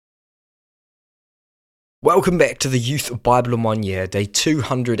Welcome back to the Youth Bible in 1 Year, day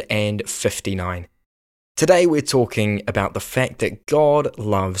 259. Today we're talking about the fact that God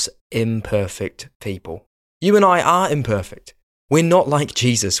loves imperfect people. You and I are imperfect. We're not like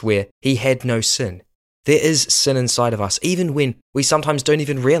Jesus where he had no sin. There is sin inside of us, even when we sometimes don't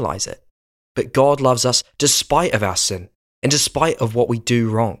even realize it. But God loves us despite of our sin and despite of what we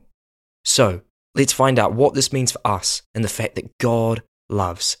do wrong. So let's find out what this means for us and the fact that God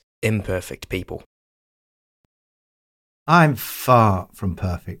loves imperfect people. I'm far from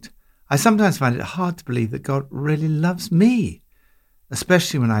perfect. I sometimes find it hard to believe that God really loves me,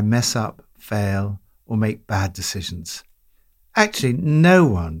 especially when I mess up, fail, or make bad decisions. Actually, no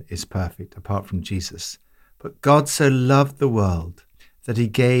one is perfect apart from Jesus, but God so loved the world that he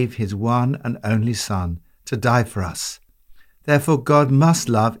gave his one and only Son to die for us. Therefore, God must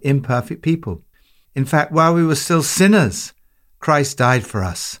love imperfect people. In fact, while we were still sinners, Christ died for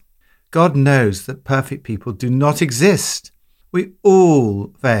us. God knows that perfect people do not exist. We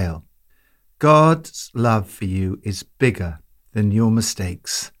all fail. God's love for you is bigger than your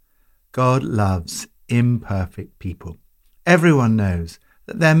mistakes. God loves imperfect people. Everyone knows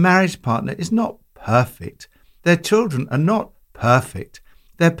that their marriage partner is not perfect. Their children are not perfect.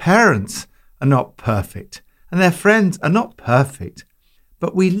 Their parents are not perfect. And their friends are not perfect.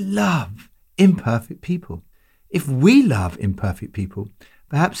 But we love imperfect people. If we love imperfect people,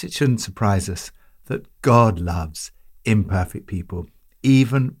 perhaps it shouldn't surprise us that God loves imperfect people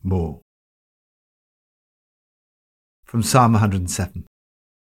even more. From Psalm 107.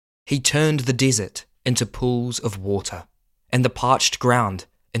 He turned the desert into pools of water, and the parched ground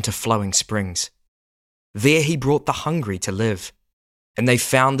into flowing springs. There he brought the hungry to live, and they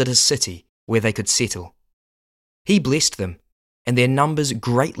founded a city where they could settle. He blessed them, and their numbers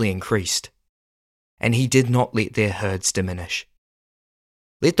greatly increased, and he did not let their herds diminish.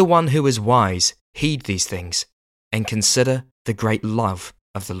 Let the one who is wise heed these things, and consider the great love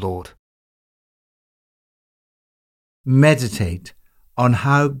of the Lord. Meditate on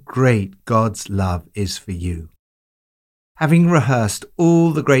how great God's love is for you. Having rehearsed all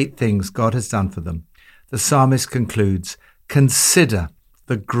the great things God has done for them, the psalmist concludes, "Consider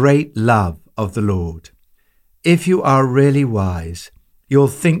the great love of the Lord." If you are really wise, you'll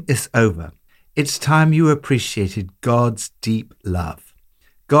think this over. It's time you appreciated God's deep love.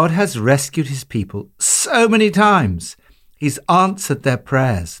 God has rescued his people so many times. He's answered their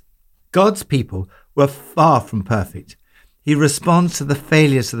prayers. God's people were far from perfect. He responds to the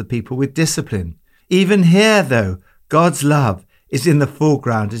failures of the people with discipline. Even here, though, God's love is in the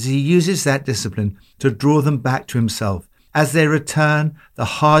foreground as he uses that discipline to draw them back to himself. As they return, the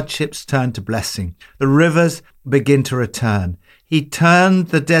hardships turn to blessing. The rivers begin to return. He turned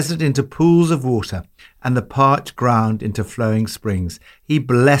the desert into pools of water and the parched ground into flowing springs. He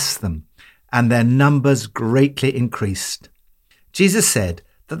blessed them, and their numbers greatly increased. Jesus said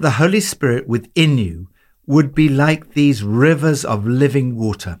that the Holy Spirit within you would be like these rivers of living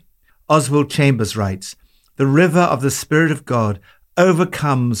water. Oswald Chambers writes, "The river of the Spirit of God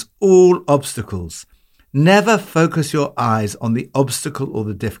overcomes all obstacles. Never focus your eyes on the obstacle or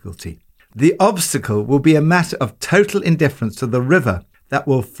the difficulty. The obstacle will be a matter of total indifference to the river that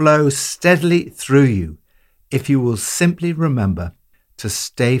will flow steadily through you if you will simply remember to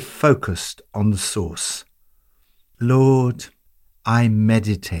stay focused on the source." Lord, I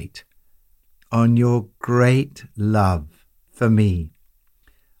meditate on your great love for me.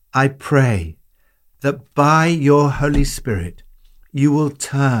 I pray that by your Holy Spirit, you will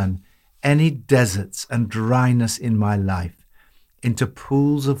turn any deserts and dryness in my life into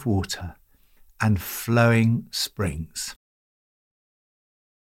pools of water and flowing springs.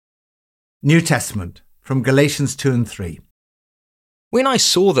 New Testament, from Galatians 2 and 3. When I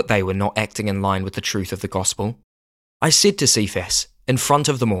saw that they were not acting in line with the truth of the gospel, I said to Cephas, in front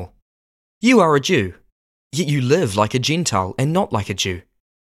of them all, "You are a Jew, yet you live like a Gentile and not like a Jew.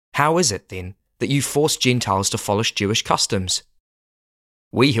 How is it, then, that you force Gentiles to follow Jewish customs?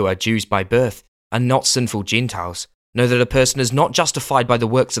 We who are Jews by birth are not sinful Gentiles, know that a person is not justified by the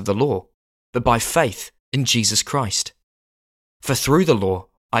works of the law, but by faith in Jesus Christ. For through the law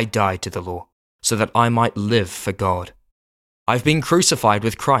I died to the law, so that I might live for God. I've been crucified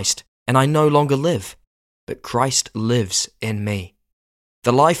with Christ, and I no longer live, but Christ lives in me.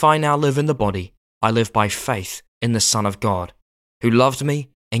 The life I now live in the body, I live by faith in the Son of God, who loved me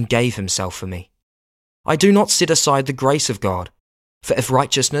and gave himself for me. I do not set aside the grace of God, for if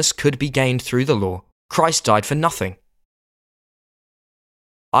righteousness could be gained through the law, Christ died for nothing.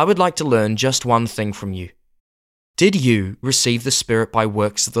 I would like to learn just one thing from you. Did you receive the Spirit by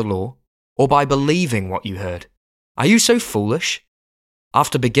works of the law, or by believing what you heard? Are you so foolish?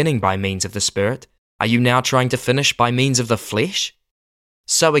 After beginning by means of the Spirit, Are you now trying to finish by means of the flesh?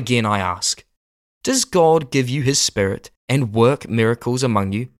 So again I ask, does God give you His Spirit and work miracles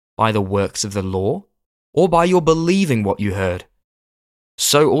among you by the works of the law, or by your believing what you heard?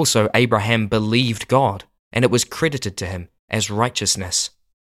 So also Abraham believed God, and it was credited to him as righteousness.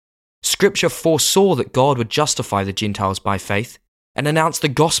 Scripture foresaw that God would justify the Gentiles by faith and announce the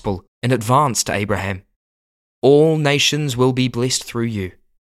gospel in advance to Abraham. All nations will be blessed through you.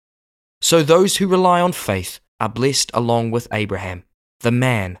 So those who rely on faith are blessed along with Abraham, the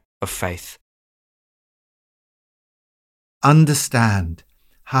man of faith. Understand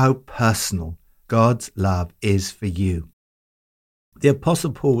how personal God's love is for you. The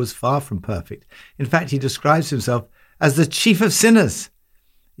Apostle Paul was far from perfect. In fact, he describes himself as the chief of sinners.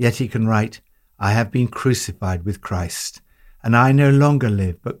 Yet he can write, I have been crucified with Christ, and I no longer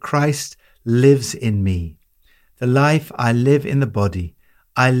live, but Christ lives in me. The life I live in the body,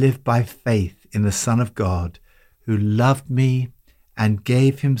 I live by faith in the Son of God, who loved me and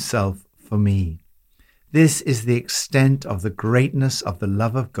gave himself for me. This is the extent of the greatness of the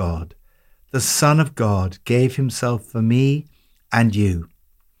love of God. The Son of God gave himself for me and you.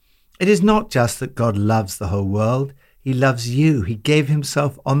 It is not just that God loves the whole world. He loves you. He gave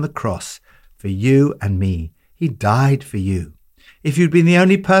himself on the cross for you and me. He died for you. If you'd been the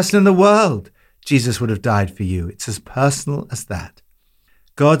only person in the world, Jesus would have died for you. It's as personal as that.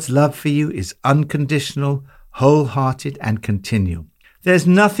 God's love for you is unconditional, wholehearted, and continual. There's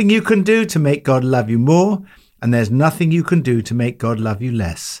nothing you can do to make God love you more, and there's nothing you can do to make God love you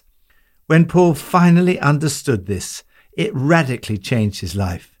less. When Paul finally understood this, it radically changed his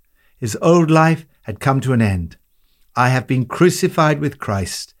life. His old life had come to an end. I have been crucified with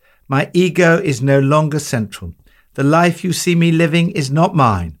Christ. My ego is no longer central. The life you see me living is not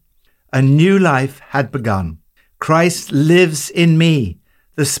mine. A new life had begun. Christ lives in me.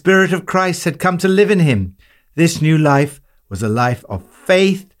 The Spirit of Christ had come to live in him. This new life was a life of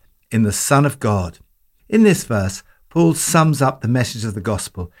faith in the Son of God. In this verse, Paul sums up the message of the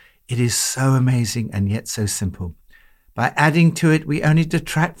gospel. It is so amazing and yet so simple. By adding to it, we only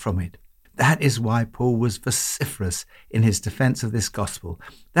detract from it. That is why Paul was vociferous in his defense of this gospel.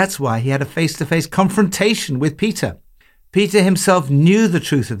 That's why he had a face-to-face confrontation with Peter. Peter himself knew the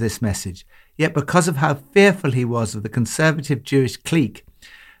truth of this message, yet because of how fearful he was of the conservative Jewish clique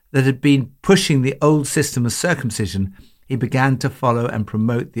that had been pushing the old system of circumcision, he began to follow and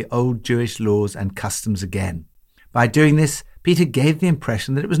promote the old Jewish laws and customs again. By doing this, Peter gave the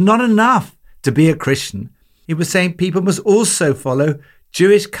impression that it was not enough to be a Christian. He was saying people must also follow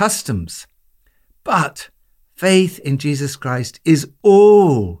Jewish customs. But faith in Jesus Christ is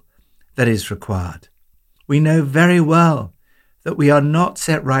all that is required. We know very well that we are not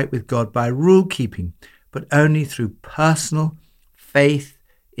set right with God by rule keeping, but only through personal faith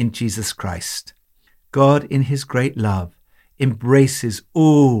in Jesus Christ. God, in his great love, embraces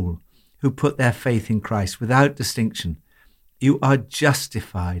all who put their faith in Christ without distinction. You are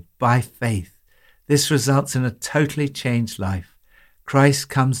justified by faith. This results in a totally changed life. Christ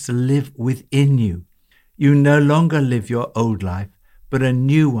comes to live within you. You no longer live your old life, but a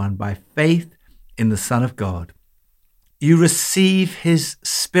new one by faith in the Son of God. You receive his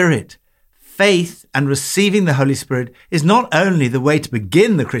Spirit. Faith and receiving the Holy Spirit is not only the way to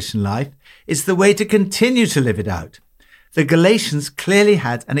begin the Christian life, it's the way to continue to live it out. The Galatians clearly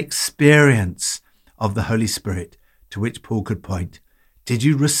had an experience of the Holy Spirit to which Paul could point. Did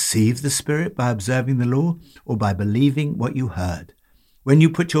you receive the Spirit by observing the law or by believing what you heard? When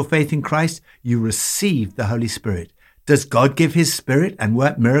you put your faith in Christ, you receive the Holy Spirit. Does God give his Spirit and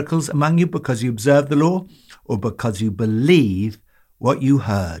work miracles among you because you observe the law or because you believe what you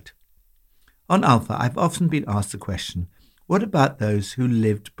heard? On Alpha, I've often been asked the question, what about those who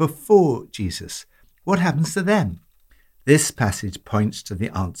lived before Jesus? What happens to them? This passage points to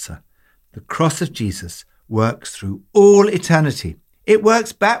the answer. The cross of Jesus works through all eternity. It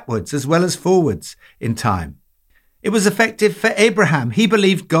works backwards as well as forwards in time. It was effective for Abraham. He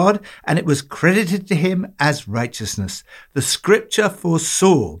believed God and it was credited to him as righteousness. The scripture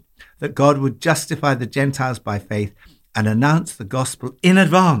foresaw that God would justify the Gentiles by faith and announce the gospel in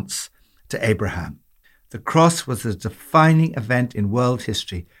advance to Abraham. The cross was a defining event in world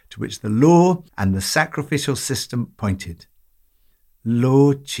history to which the law and the sacrificial system pointed.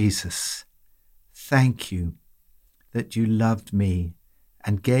 Lord Jesus, thank you that you loved me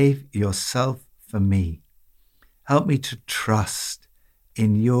and gave yourself for me. Help me to trust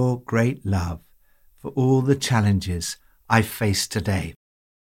in your great love for all the challenges I face today.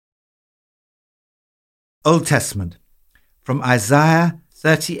 Old Testament, from Isaiah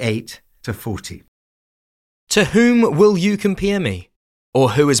 38 to 40. To whom will you compare me?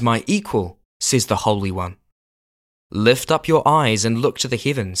 Or who is my equal? says the Holy One. Lift up your eyes and look to the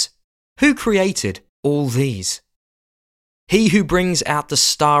heavens. Who created all these? He who brings out the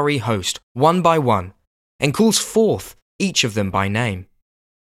starry host one by one and calls forth each of them by name.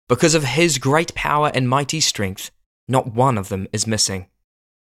 Because of his great power and mighty strength, not one of them is missing.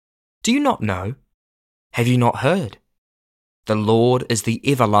 Do you not know? Have you not heard? The Lord is the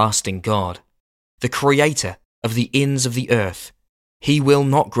everlasting God, the creator of the ends of the earth. He will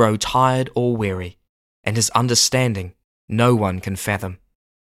not grow tired or weary, and his understanding no one can fathom.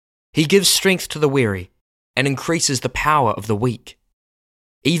 He gives strength to the weary and increases the power of the weak.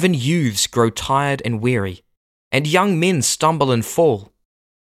 Even youths grow tired and weary, and young men stumble and fall.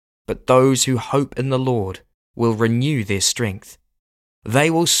 But those who hope in the Lord will renew their strength. They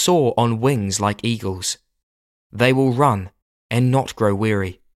will soar on wings like eagles. They will run and not grow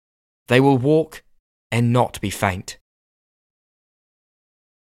weary. They will walk and not be faint.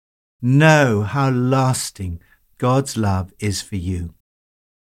 Know how lasting God's love is for you.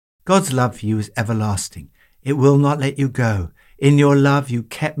 God's love for you is everlasting. It will not let you go. In your love you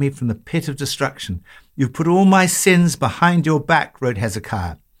kept me from the pit of destruction. You put all my sins behind your back, wrote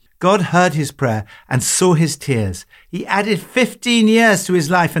Hezekiah. God heard his prayer and saw his tears. He added 15 years to his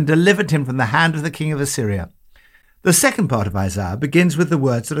life and delivered him from the hand of the king of Assyria. The second part of Isaiah begins with the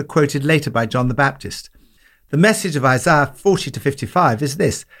words that are quoted later by John the Baptist. The message of Isaiah 40-55 is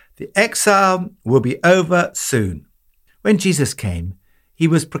this: the exile will be over soon. When Jesus came, he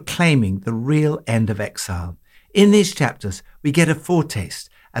was proclaiming the real end of exile. In these chapters, we get a foretaste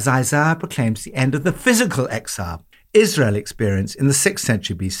as Isaiah proclaims the end of the physical exile Israel experienced in the 6th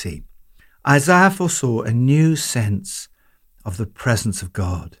century BC. Isaiah foresaw a new sense of the presence of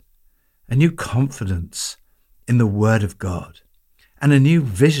God, a new confidence in the word of God, and a new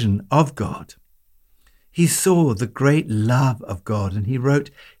vision of God. He saw the great love of God, and he wrote,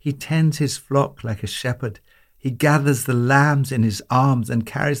 "He tends his flock like a shepherd. He gathers the lambs in his arms and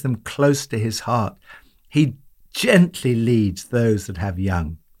carries them close to his heart. He gently leads those that have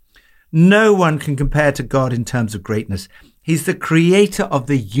young." No one can compare to God in terms of greatness. He's the creator of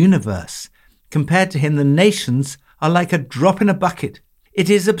the universe. Compared to him, the nations are like a drop in a bucket. It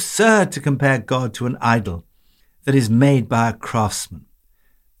is absurd to compare God to an idol that is made by a craftsman.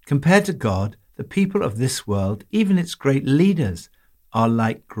 Compared to God, the people of this world, even its great leaders, are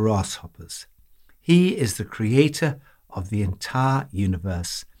like grasshoppers. He is the creator of the entire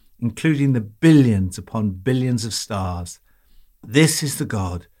universe, including the billions upon billions of stars. This is the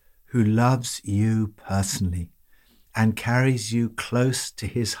God who loves you personally and carries you close to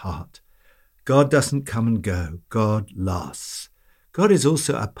his heart. God doesn't come and go. God lasts. God is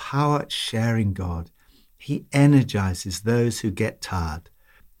also a power-sharing God. He energizes those who get tired.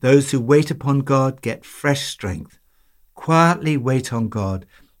 Those who wait upon God get fresh strength. Quietly wait on God.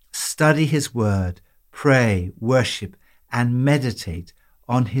 Study his word. Pray, worship, and meditate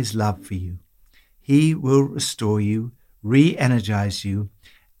on his love for you. He will restore you, re-energize you,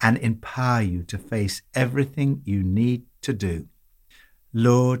 and empower you to face everything you need to do.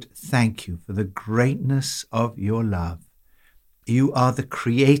 Lord, thank you for the greatness of your love. You are the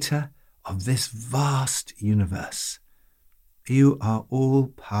creator of this vast universe. You are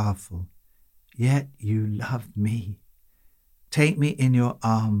all-powerful, yet you love me. Take me in your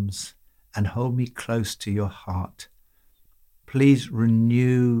arms and hold me close to your heart. Please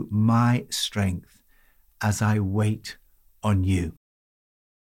renew my strength as I wait on you.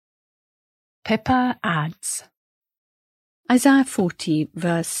 Pippa adds, Isaiah 40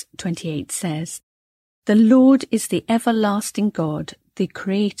 verse 28 says, "The Lord is the everlasting God, the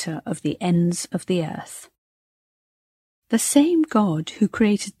creator of the ends of the earth." The same God who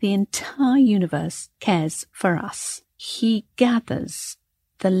created the entire universe cares for us. He gathers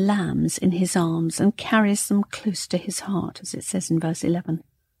the lambs in his arms and carries them close to his heart, as it says in verse 11.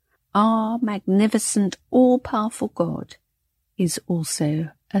 Our magnificent, all-powerful God is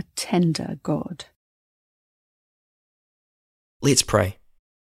also a tender God. Let's pray.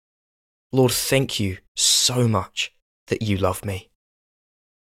 Lord, thank you so much that you love me.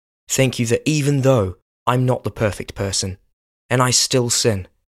 Thank you that even though I'm not the perfect person and I still sin,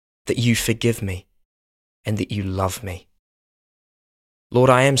 that you forgive me and that you love me. Lord,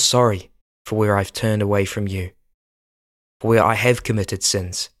 I am sorry for where I've turned away from you, for where I have committed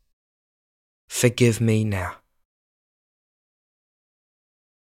sins. Forgive me now.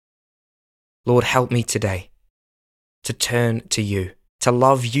 Lord, help me today to turn to you, to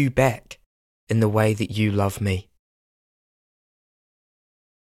love you back in the way that you love me.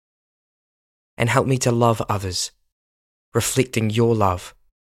 And help me to love others, reflecting your love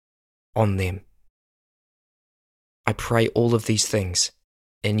on them. I pray all of these things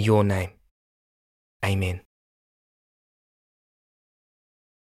in your name. Amen.